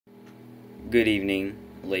Good evening,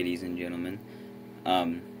 ladies and gentlemen.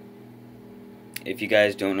 If you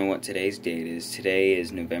guys don't know what today's date is, today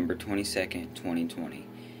is November 22nd, 2020.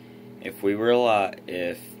 If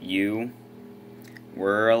you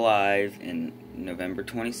were alive in November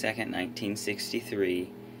 22nd,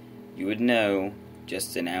 1963, you would know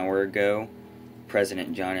just an hour ago,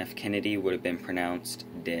 President John F. Kennedy would have been pronounced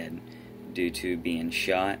dead due to being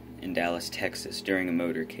shot in Dallas, Texas during a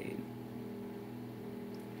motorcade.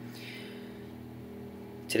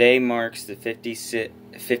 Today marks the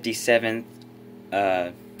 57th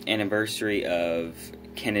anniversary of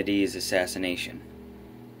Kennedy's assassination.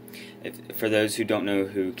 For those who don't know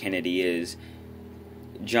who Kennedy is,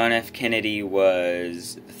 John F. Kennedy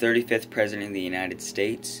was the 35th President of the United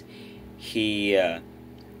States. He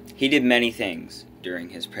did many things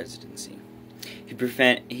during his presidency.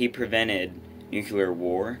 He prevented nuclear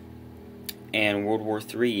war and World War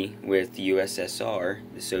III with the USSR,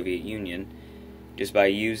 the Soviet Union, just by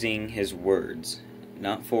using his words.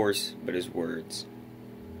 Not force, but his words.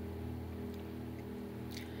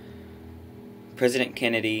 President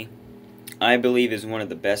Kennedy, I believe, is one of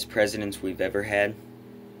the best presidents we've ever had.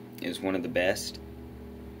 Is one of the best.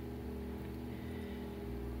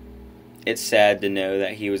 It's sad to know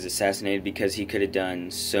that he was assassinated because he could have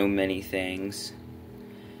done so many things.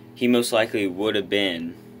 He most likely would have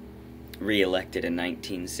been re-elected in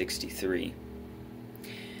 1963.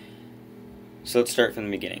 So let's start from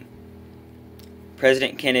the beginning.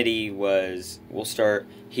 President Kennedy he was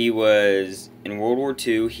in World War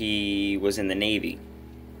II, he was in the Navy.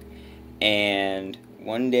 And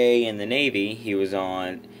one day in the Navy,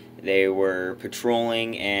 they were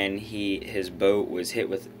patrolling and his boat was hit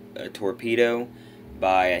with a torpedo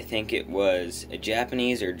by, I think it was a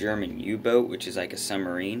Japanese or German U-boat, which is like a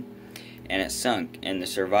submarine, and it sunk. And the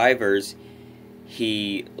survivors,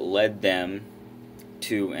 he led them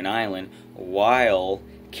to an island while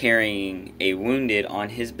carrying a wounded on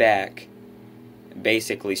his back,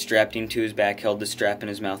 basically strapped him to his back, held the strap in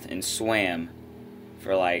his mouth, and swam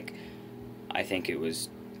for I think it was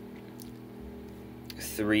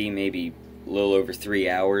maybe a little over 3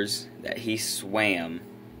 hours that he swam.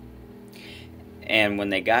 And when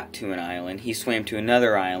they got to an island, he swam to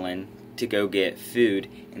another island to go get food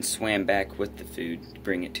and swam back with the food to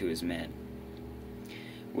bring it to his men,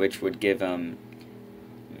 which would give him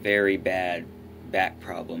very bad back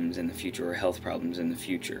problems in the future, or health problems in the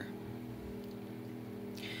future.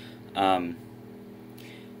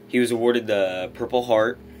 He was awarded the Purple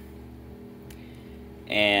Heart,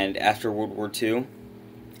 and after World War II,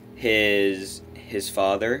 his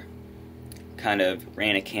father kind of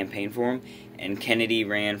ran a campaign for him, and Kennedy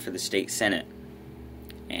ran for the state senate,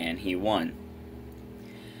 and he won.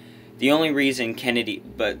 The only reason Kennedy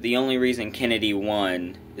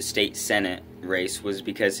won the state senate race was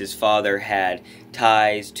because his father had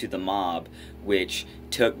ties to the mob, which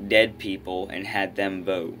took dead people and had them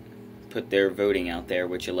vote, put their voting out there,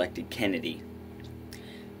 which elected Kennedy.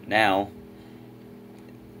 Then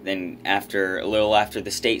after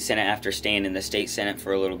the state senate, after staying in the state senate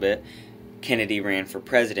for a little bit, Kennedy ran for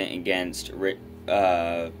president against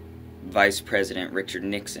Vice President Richard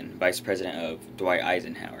Nixon, vice president of Dwight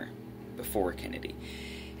Eisenhower, before Kennedy.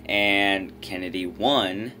 And Kennedy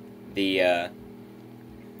won the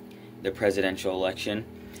presidential election,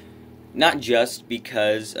 not just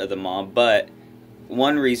because of the mob, but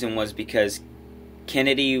one reason was because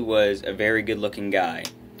Kennedy was a very good-looking guy,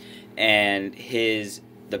 and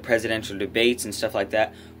the presidential debates and stuff like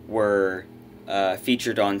that were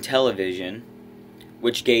featured on television,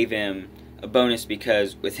 which gave him a bonus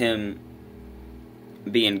because with him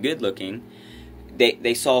being good-looking,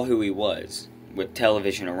 they saw who he was with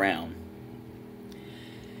television around.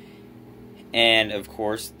 And of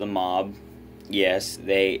course, the mob, yes,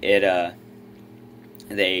 they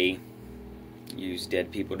used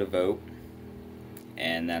dead people to vote,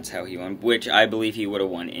 and that's how he won, which I believe he would have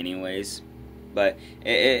won anyways, but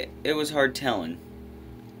it was hard telling.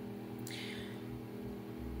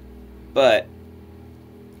 But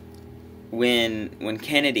when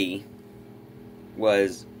Kennedy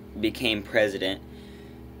became president,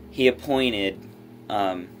 he appointed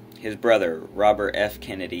his brother, Robert F.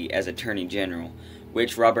 Kennedy, as Attorney General,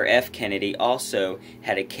 which Robert F. Kennedy also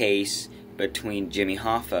had a case between Jimmy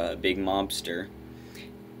Hoffa, a big mobster,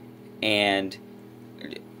 and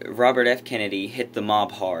Robert F. Kennedy hit the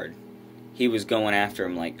mob hard. He was going after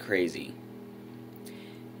him like crazy.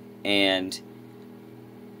 And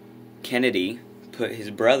Kennedy put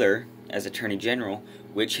his brother as Attorney General,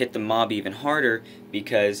 which hit the mob even harder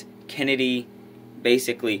because Kennedy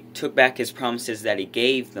basically took back his promises that he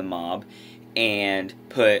gave the mob and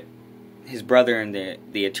put his brother and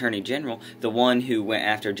the Attorney General, the one who went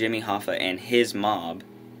after Jimmy Hoffa and his mob,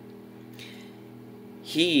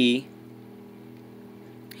 he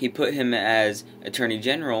put him as Attorney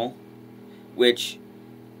General, which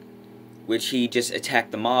he just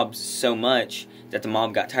attacked the mob so much that the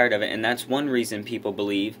mob got tired of it, and that's one reason people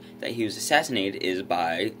believe that he was assassinated is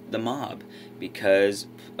by the mob, because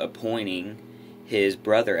appointing his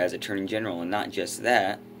brother as Attorney General, and not just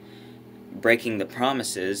that, breaking the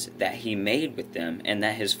promises that he made with them and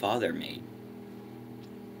that his father made.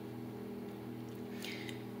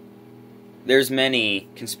 There's many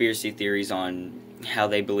conspiracy theories on how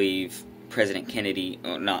they believe President Kennedy,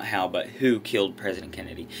 not how, but who killed President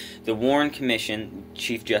Kennedy. The Warren Commission,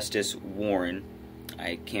 Chief Justice Warren,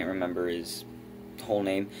 I can't remember his whole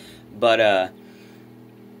name, but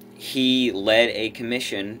he led a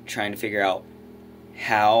commission trying to figure out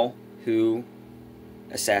who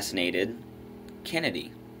assassinated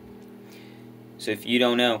Kennedy. So if you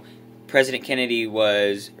don't know, President Kennedy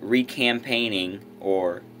was campaigning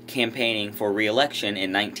for re-election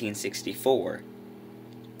in 1964.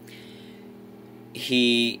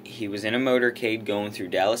 He was in a motorcade going through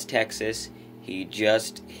Dallas, Texas. He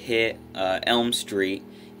just hit Elm Street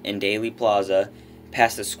in Daley Plaza,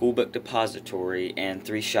 past the school book depository, and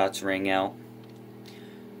 3 shots rang out.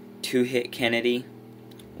 2 hit Kennedy,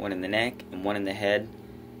 1 in the neck and 1 in the head,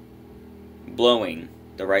 blowing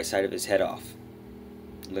the right side of his head off,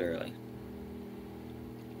 literally.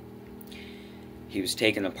 He was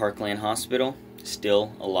taken to Parkland Hospital,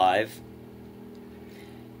 still alive.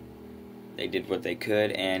 They did what they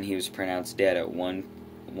could, and he was pronounced dead at 1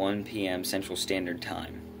 p.m. Central Standard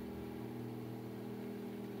Time.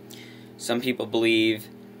 Some people believe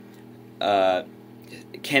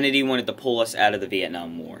Kennedy wanted to pull us out of the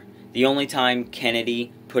Vietnam War. The only time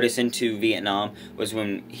Kennedy put us into Vietnam was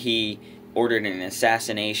when he ordered an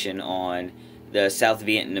assassination on the South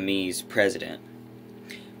Vietnamese president,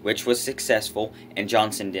 which was successful, and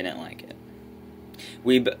Johnson didn't like it.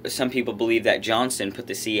 Some people believe that Johnson put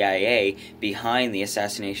the CIA behind the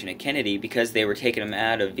assassination of Kennedy because they were taking him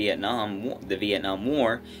out of the Vietnam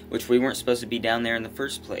War, which we weren't supposed to be down there in the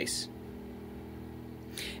first place.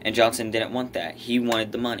 And Johnson didn't want that. He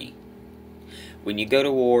wanted the money. When you go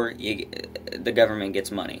to war, the government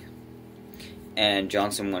gets money. And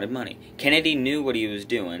Johnson wanted money. Kennedy knew what he was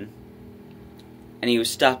doing, and he was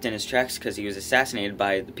stopped in his tracks because he was assassinated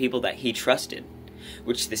by the people that he trusted,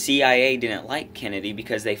 which the CIA didn't like Kennedy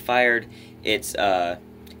because they fired its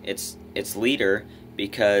leader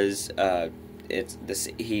because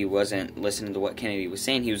he wasn't listening to what Kennedy was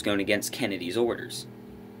saying. He was going against Kennedy's orders.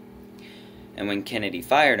 And when Kennedy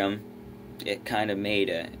fired him, it kind of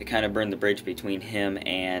burned the bridge between him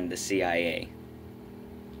and the CIA.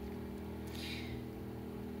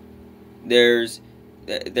 There's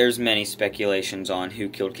many speculations on who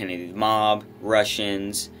killed Kennedy. The mob,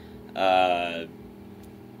 Russians,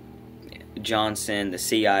 Johnson, the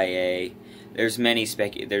CIA. There's many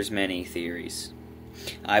theories.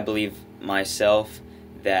 I believe myself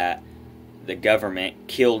that the government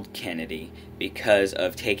killed Kennedy because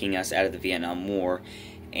of taking us out of the Vietnam War,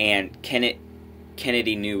 and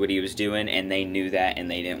Kennedy knew what he was doing, and they knew that, and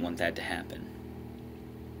they didn't want that to happen.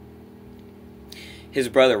 His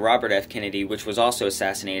brother, Robert F. Kennedy, which was also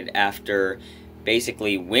assassinated after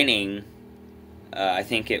basically winning, I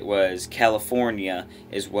think it was California,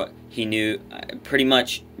 is what he knew. Pretty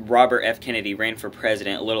much, Robert F. Kennedy ran for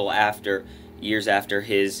president a little years after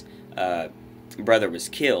his brother was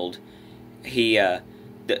killed. He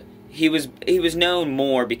was known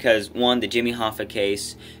more because, one, the Jimmy Hoffa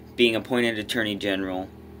case, being appointed Attorney General,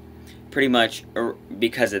 pretty much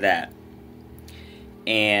because of that.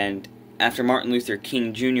 And after Martin Luther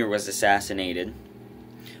King Jr. was assassinated,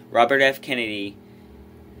 Robert F. Kennedy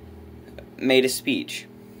made a speech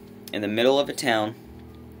in the middle of a town.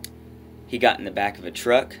 He got in the back of a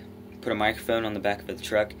truck, put a microphone on the back of the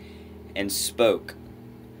truck, and spoke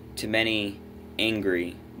to many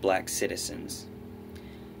angry black citizens.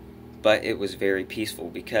 But it was very peaceful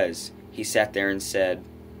because he sat there and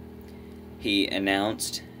he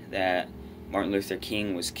announced that Martin Luther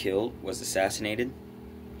King was assassinated.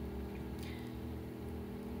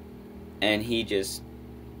 And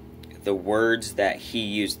the words that he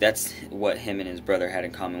used, that's what him and his brother had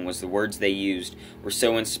in common, was the words they used were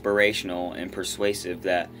so inspirational and persuasive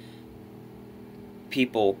that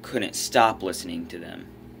people couldn't stop listening to them.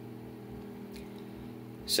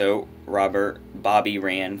 So Bobby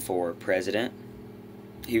ran for president.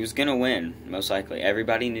 He was going to win, most likely.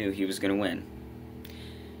 Everybody knew he was going to win.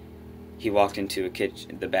 He walked into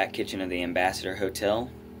the back kitchen of the Ambassador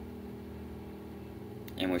Hotel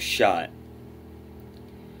and was shot.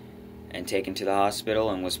 and taken to the hospital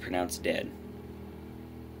and was pronounced dead.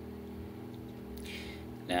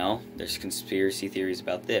 Now, there's conspiracy theories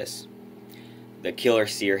about this. The killer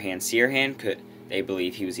Sirhan, they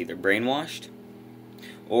believe he was either brainwashed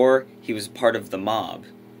or he was part of the mob.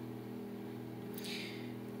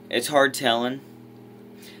 It's hard telling.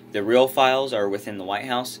 The real files are within the White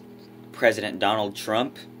House. President Donald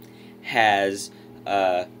Trump has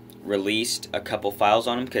released a couple files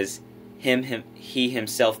on him because he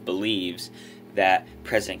himself believes that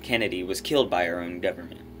President Kennedy was killed by our own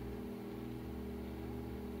government.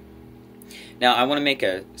 Now, I want to make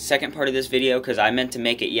a second part of this video because I meant to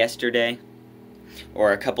make it yesterday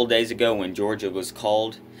or a couple days ago when Georgia was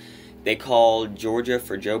called. They called Georgia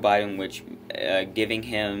for Joe Biden, which giving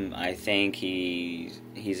him, I think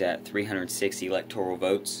he's at 360 electoral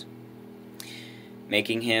votes,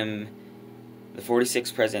 making him the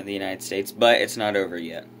 46th president of the United States. But it's not over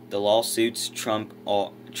yet. The lawsuits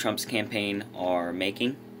Trump's campaign are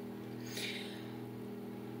making.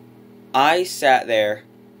 I sat there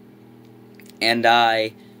and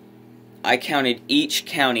I counted each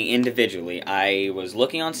county individually. I was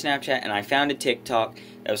looking on Snapchat and I found a TikTok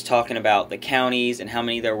that was talking about the counties and how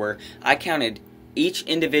many there were. I counted each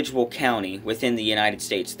individual county within the United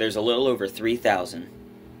States. There's a little over 3,000.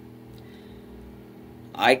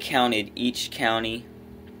 I counted each county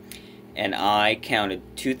and I counted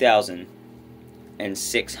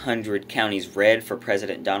 2,600 counties red for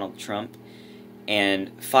President Donald Trump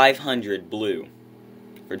and 500 blue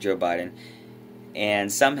for Joe Biden.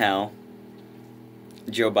 And somehow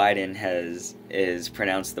Joe Biden is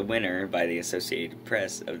pronounced the winner by the Associated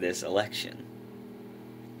Press of this election.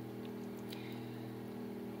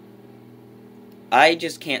 I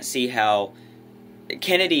just can't see how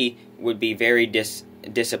Kennedy would be very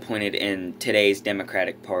disappointed in today's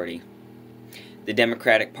Democratic Party. The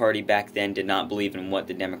Democratic Party back then did not believe in what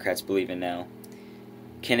the Democrats believe in now.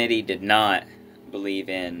 Kennedy did not believe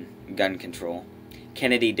in gun control.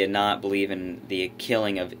 Kennedy did not believe in the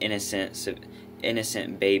killing of innocent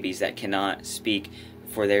babies that cannot speak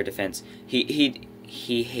for their defense. He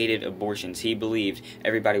hated abortions. He believed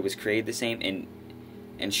everybody was created the same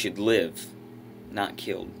and should live, not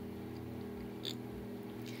killed.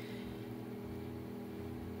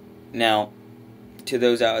 Now, to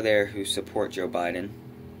those out there who support Joe Biden,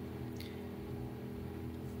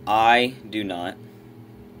 I do not.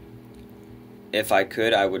 If I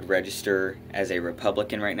could, I would register as a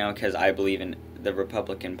Republican right now because I believe in the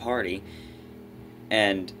Republican Party.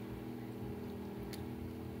 And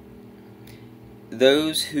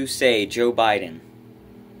those who say Joe Biden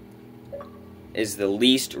is the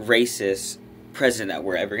least racist president that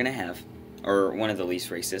we're ever going to have, or one of the least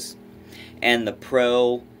racist, and the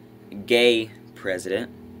pro-gay president,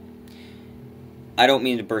 I don't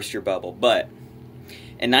mean to burst your bubble, but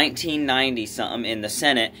in 1990-something in the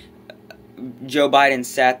Senate, Joe Biden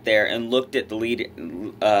sat there and looked at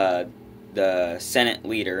the Senate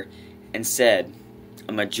leader and said,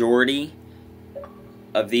 a majority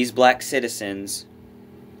of these black citizens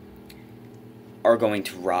are going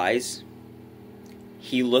to rise.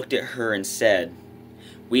 He looked at her and said,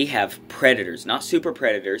 we have predators, not super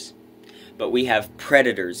predators, but we have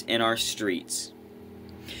predators in our streets.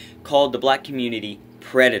 Called the black community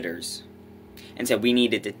predators and said we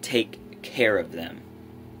needed to take care of them.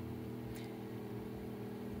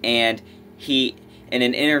 And he, in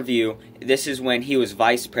an interview, this is when he was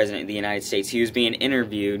vice president of the United States, he was being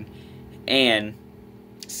interviewed and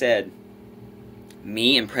said,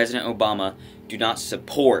 me and President Obama do not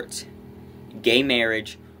support gay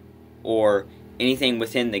marriage or anything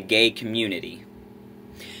within the gay community.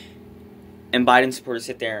 And Biden supporters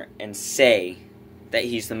sit there and say that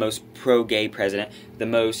he's the most pro-gay president, the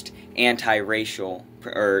most anti-racial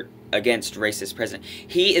or against racist president.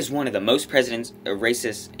 He is one of the most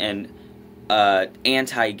racist and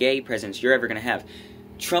anti-gay presidents you're ever going to have.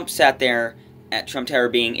 Trump sat there at Trump Tower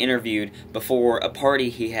being interviewed before a party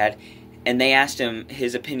he had, and they asked him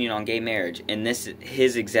his opinion on gay marriage, and this is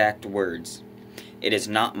his exact words. It is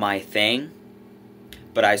not my thing,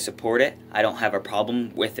 but I support it. I don't have a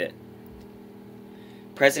problem with it.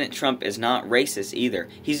 President Trump is not racist either.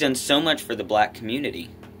 He's done so much for the black community.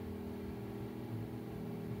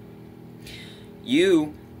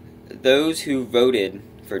 You, those who voted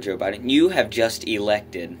for Joe Biden, you have just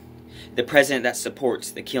elected the president that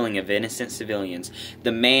supports the killing of innocent civilians,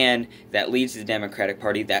 the man that leads the Democratic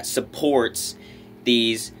Party that supports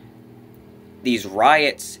these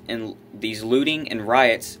riots and these looting and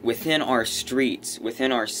riots within our streets,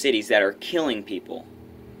 within our cities that are killing people.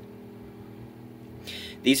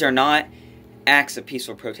 These are not acts of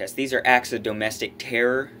peaceful protest. These are acts of domestic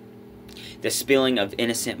terror the spilling of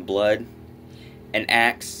innocent blood, and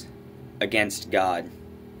acts against God.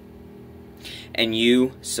 And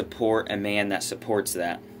you support a man that supports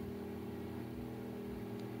that.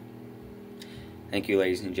 Thank you,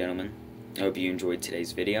 ladies and gentlemen. I hope you enjoyed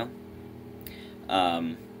today's video.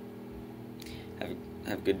 Have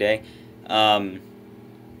a good day. The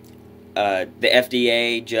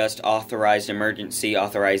FDA just authorized emergency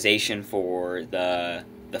authorization for the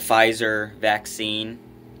Pfizer vaccine,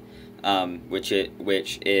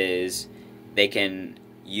 which is they can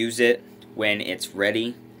use it when it's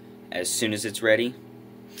ready, as soon as it's ready.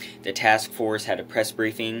 The task force had a press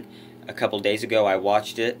briefing a couple days ago. I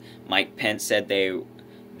watched it. Mike Pence said it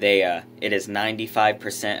is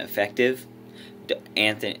 95% effective.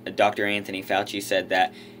 Dr. Anthony Fauci said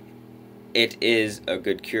that it is a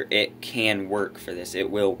good cure. It can work for this. It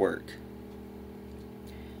will work.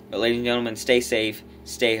 But ladies and gentlemen, stay safe,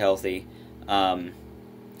 stay healthy.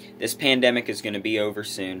 This pandemic is going to be over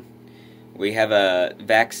soon. We have a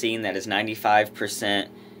vaccine that is 95%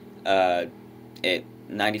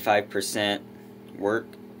 95% work,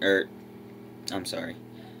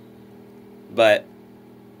 but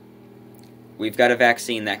we've got a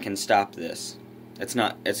vaccine that can stop this.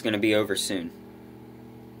 It's going to be over soon.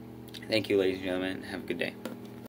 Thank you, ladies and gentlemen. Have a good day.